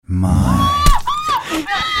my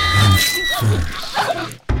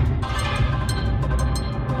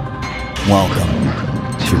Welcome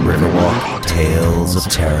to Riverwalk Tales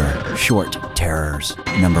of Terror. Short terrors,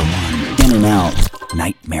 number 1. In and out,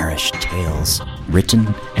 nightmarish tales.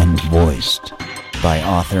 Written and voiced by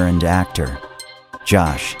author and actor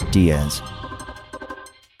Josh Diaz.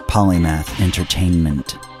 Polymath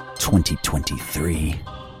Entertainment 2023.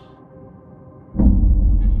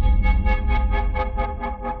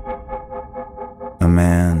 A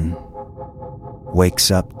man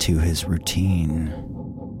wakes up to his routine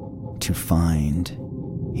to find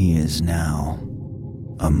he is now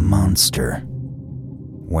a monster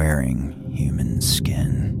wearing human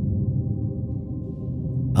skin.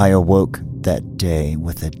 I awoke that day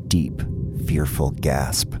with a deep, fearful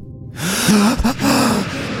gasp.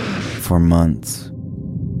 For months,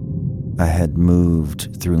 I had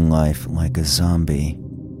moved through life like a zombie.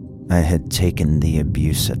 I had taken the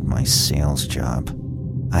abuse at my sales job.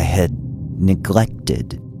 I had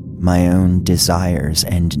neglected my own desires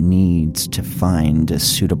and needs to find a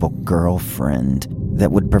suitable girlfriend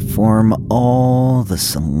that would perform all the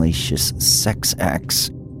salacious sex acts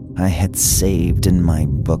I had saved in my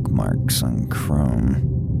bookmarks on Chrome.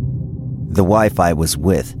 The wife I was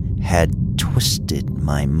with had twisted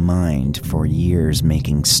my mind for years,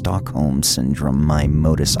 making Stockholm Syndrome my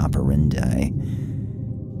modus operandi.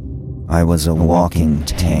 I was a walking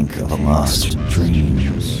tank of lost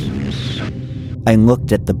dreams. I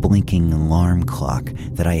looked at the blinking alarm clock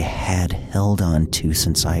that I had held on to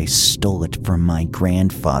since I stole it from my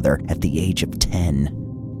grandfather at the age of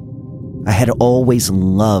 10. I had always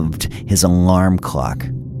loved his alarm clock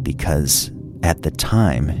because, at the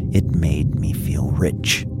time, it made me feel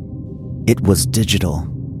rich. It was digital.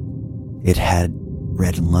 It had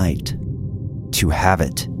red light. To have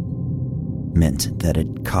it meant that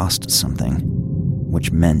it cost something,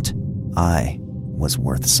 which meant I was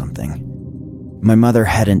worth something. My mother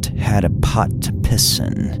hadn't had a pot to piss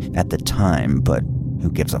in at the time, but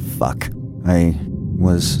who gives a fuck? I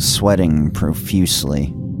was sweating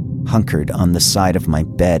profusely, hunkered on the side of my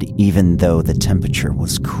bed even though the temperature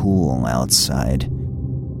was cool outside.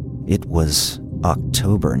 It was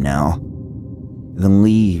October now. The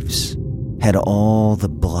leaves had all the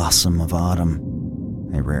blossom of autumn.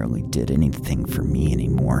 I rarely did anything for me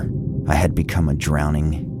anymore. I had become a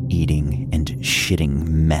drowning, eating, and shitting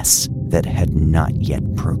mess that had not yet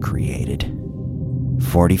procreated.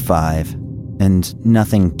 45, and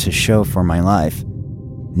nothing to show for my life.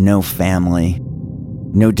 No family.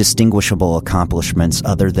 No distinguishable accomplishments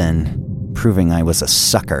other than proving I was a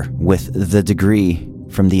sucker with the degree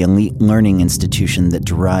from the elite learning institution that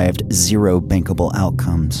derived 0 bankable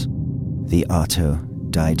outcomes. The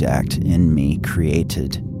autodidact in me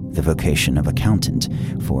created the vocation of accountant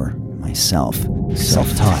for myself.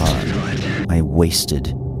 Self-taught. I wasted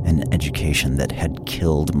an education that had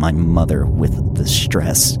killed my mother with the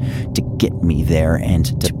stress to get me there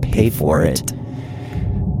and to pay for it.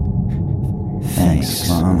 Thanks,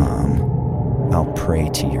 Mom. I'll pray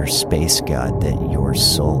to your space god that your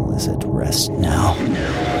soul is at rest now.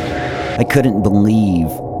 I couldn't believe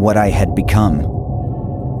what I had become.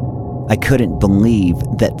 I couldn't believe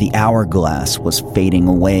that the hourglass was fading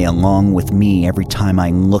away along with me every time I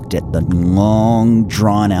looked at the long,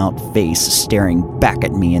 drawn-out face staring back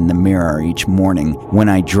at me in the mirror each morning when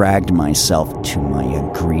I dragged myself to my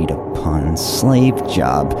agreed-upon slave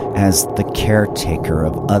job as the caretaker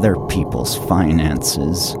of other people's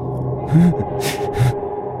finances.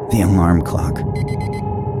 The alarm clock.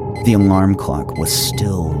 The alarm clock was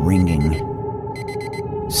still ringing.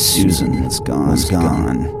 Susan was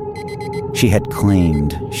gone. She had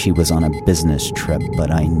claimed she was on a business trip,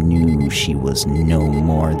 but I knew she was no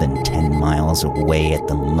more than 10 miles away at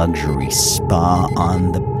the luxury spa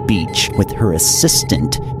on the beach with her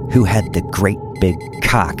assistant, who had the great big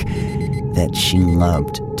cock that she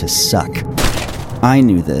loved to suck. I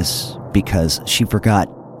knew this because she forgot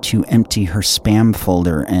to empty her spam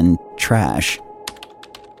folder and trash.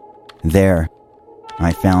 There,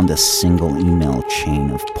 I found a single email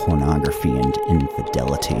chain of pornography and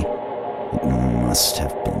infidelity. It must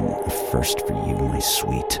have been a first for you, my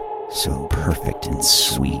sweet. So perfect and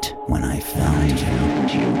sweet when I found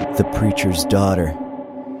you. The preacher's daughter.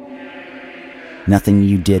 Nothing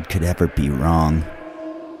you did could ever be wrong.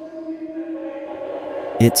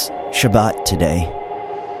 It's Shabbat today.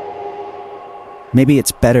 Maybe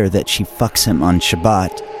it's better that she fucks him on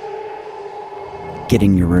Shabbat.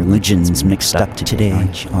 Getting your religions mixed up today,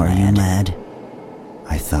 are you, lad?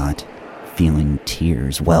 I thought, feeling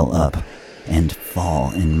tears well up and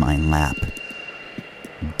fall in my lap.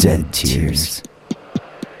 Dead tears.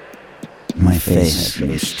 My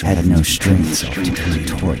face had no strength to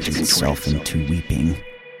contort itself into weeping.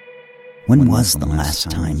 When was the last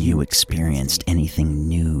time you experienced anything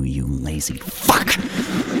new, you lazy fuck?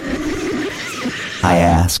 I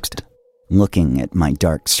asked, looking at my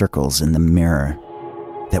dark circles in the mirror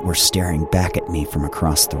that were staring back at me from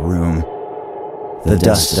across the room. The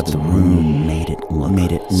dust of the room made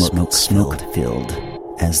it look smoke-filled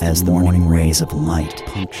as the morning rays of light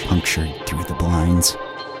punctured through the blinds.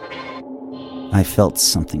 I felt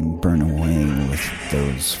something burn away with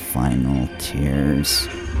those final tears.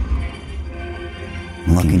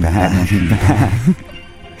 Looking back,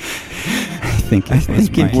 I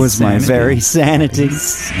think it was my very sanity.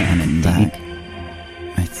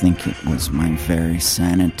 I think it was my very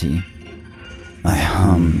sanity. I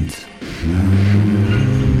hummed.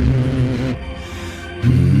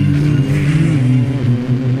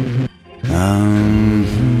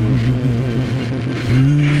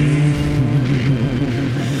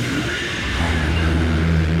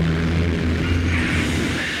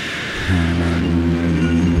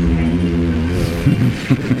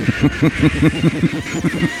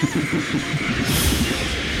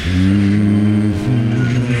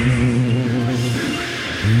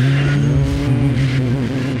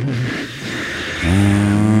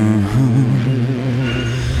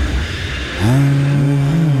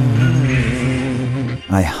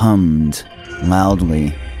 I hummed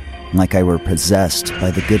loudly, like I were possessed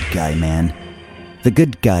by The Good Guy Man. The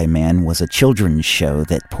Good Guy Man was a children's show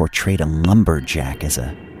that portrayed a lumberjack as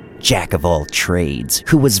a jack of all trades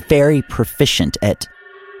who was very proficient at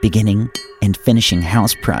beginning and finishing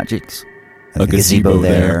house projects. A gazebo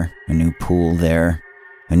there, a new pool there,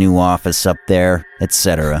 a new office up there,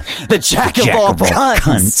 etc. The jack of all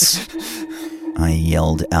cunts! I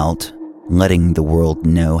yelled out, letting the world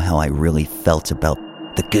know how I really felt about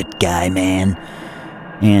the Good Guy Man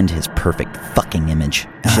and his perfect fucking image.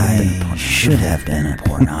 I should have been a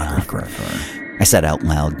pornographer. I said out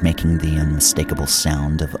loud, making the unmistakable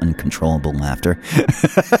sound of uncontrollable laughter.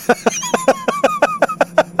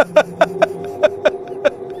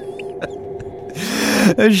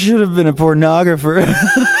 I should have been a pornographer.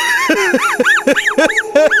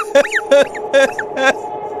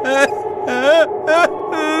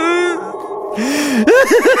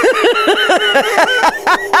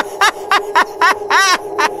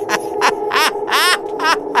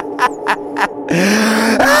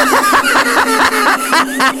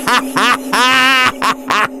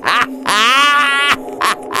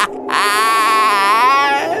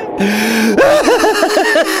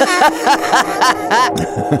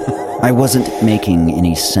 I wasn't making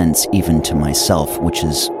any sense even to myself, which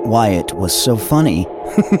is why it was so funny.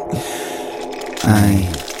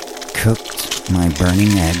 I cooked my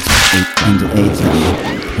burning eggs and ate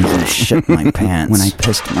them and shit my pants. When I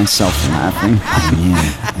pissed myself laughing, I knew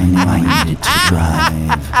I needed to drive.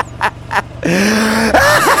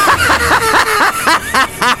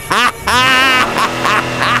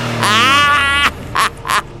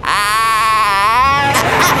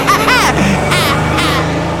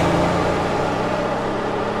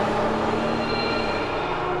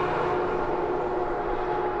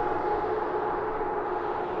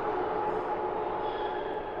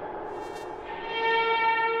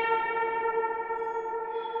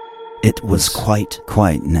 It was quite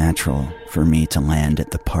natural for me to land at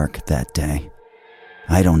the park that day.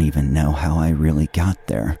 I don't even know how I really got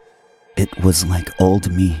there. It was like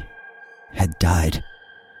old me had died,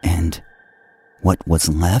 and what was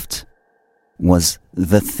left was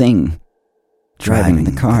the thing driving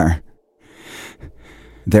the car.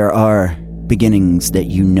 There are beginnings that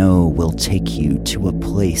you know will take you to a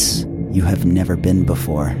place you have never been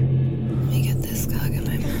before.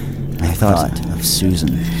 I thought of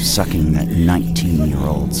Susan sucking that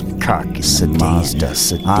 19-year-old's cock in the Mazda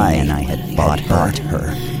sedan I had bought her.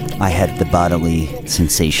 I had the bodily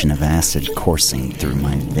sensation of acid coursing through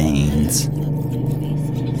my veins.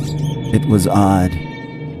 It was odd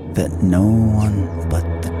that no one but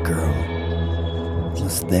the girl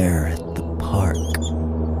was there at the park.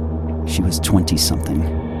 She was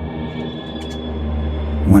 20-something.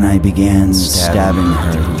 When I began stabbing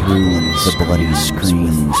her through the bloody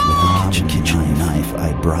screens with a kitchen knife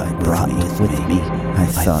I brought with me, I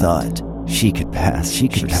thought she could pass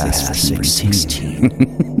for 16.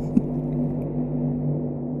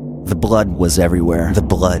 The blood was everywhere.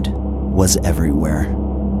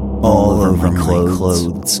 All over my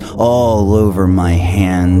clothes, all over my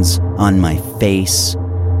hands, on my face,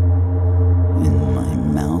 in my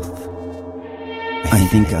mouth. I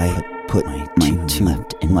think I put my two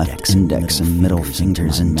left index and middle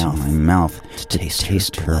fingers into my mouth to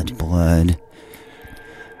taste her blood.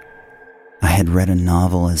 I had read a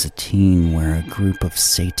novel as a teen where a group of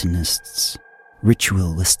Satanists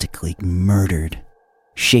ritualistically murdered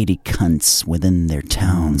shady cunts within their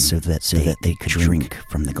town so that they could drink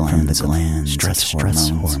from the glands stress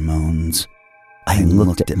hormones. I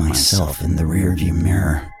looked at myself in the rearview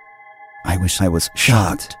mirror. I was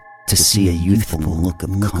shocked to see a youthful look of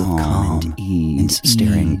calm and ease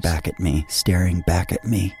staring back at me.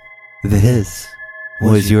 This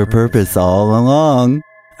was your purpose all along,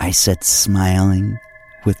 I said, smiling,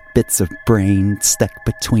 with bits of brain stuck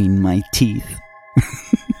between my teeth.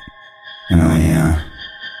 Oh yeah.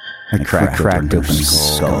 I cracked open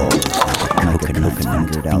his skull. I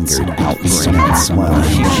fingered out some brains while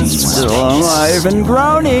he was still alive and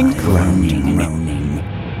groaning.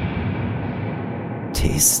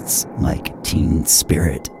 Tastes like teen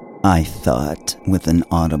spirit, I thought, with an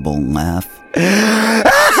audible laugh.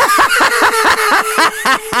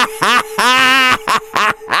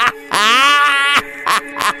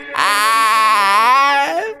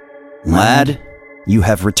 Lad, you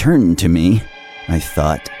have returned to me, I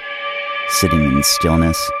thought, sitting in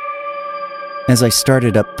stillness. As I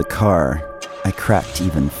started up the car, I cracked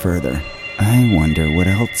even further. I wonder what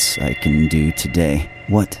else I can do today.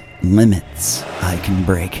 What limits I can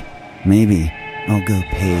break. Maybe I'll go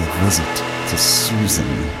pay a visit to Susan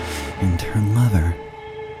and her lover.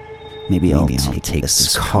 Maybe I'll take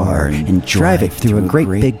this car and drive it through a great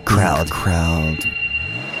big crowd.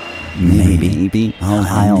 Maybe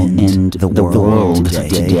I'll end the world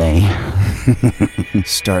today.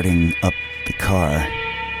 Starting up the car,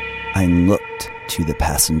 I looked to the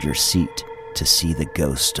passenger seat to see the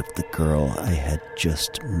ghost of the girl I had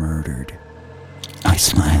just murdered. I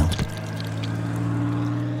smiled.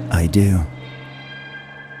 I do.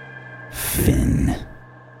 Finn.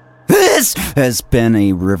 This has been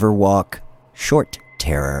a Riverwalk Short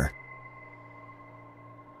Terror.